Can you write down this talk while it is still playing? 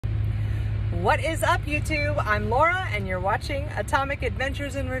What is up, YouTube? I'm Laura and you're watching Atomic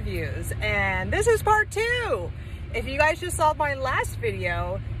Adventures and Reviews, and this is part 2. If you guys just saw my last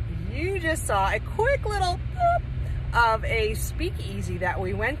video, you just saw a quick little boop of a speakeasy that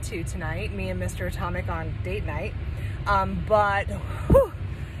we went to tonight, me and Mr. Atomic on date night. But whew,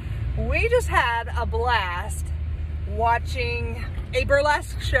 we just had a blast watching a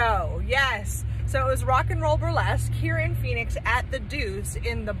burlesque show. Yes. So it was rock and roll burlesque here in Phoenix at the Duce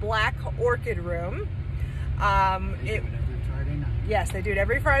in the Black Orchid Room. They do it every Friday night. Yes, they do it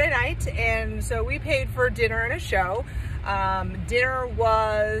every Friday night. And so we paid for dinner and a show. Dinner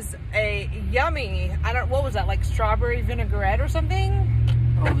was a yummy, what was that, like strawberry vinaigrette or something?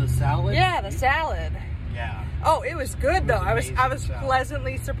 Oh, the salad? Yeah, the salad. Yeah. Oh, it was good though. I was salad.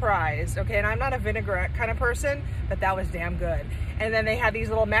 pleasantly surprised. Okay, and I'm not a vinaigrette kind of person, but that was damn good. And then they had these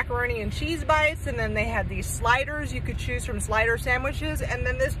little macaroni and cheese bites, and then they had these sliders. You could choose from slider sandwiches, and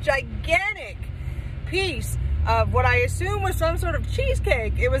then this gigantic piece of what I assume was some sort of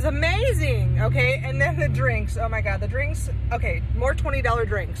cheesecake. It was amazing, okay? And then the drinks, oh my God, the drinks, okay, more $20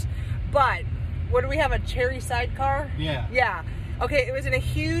 drinks. But, what do we have, a cherry sidecar? Yeah. Yeah. Okay, it was in a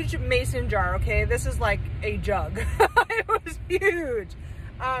huge mason jar, okay? This is like a jug. It was huge.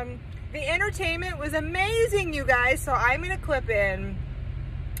 The entertainment was amazing, you guys. So I'm gonna clip in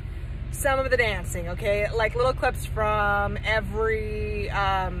some of the dancing, okay? Like little clips from every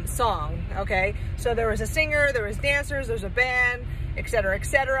song, okay? So there was a singer, there was dancers, there's a band, etc.,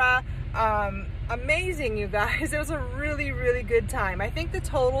 etc. Amazing, you guys. It was a really, really good time. I think the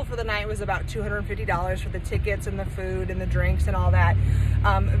total for the night was about $250 for the tickets and the food and the drinks and all that.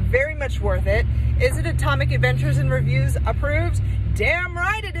 Very much worth it. Is it Atomic Adventures and Reviews approved? Damn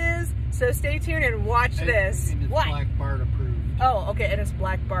right it is. So stay tuned and watch this. And it's what? Black Bart approved. Oh, okay, and it's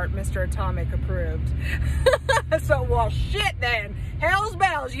Black Bart, Mr. Atomic approved. So, well, shit then. Hell's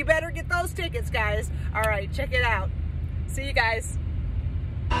bells, you better get those tickets, guys. All right, check it out. See you guys.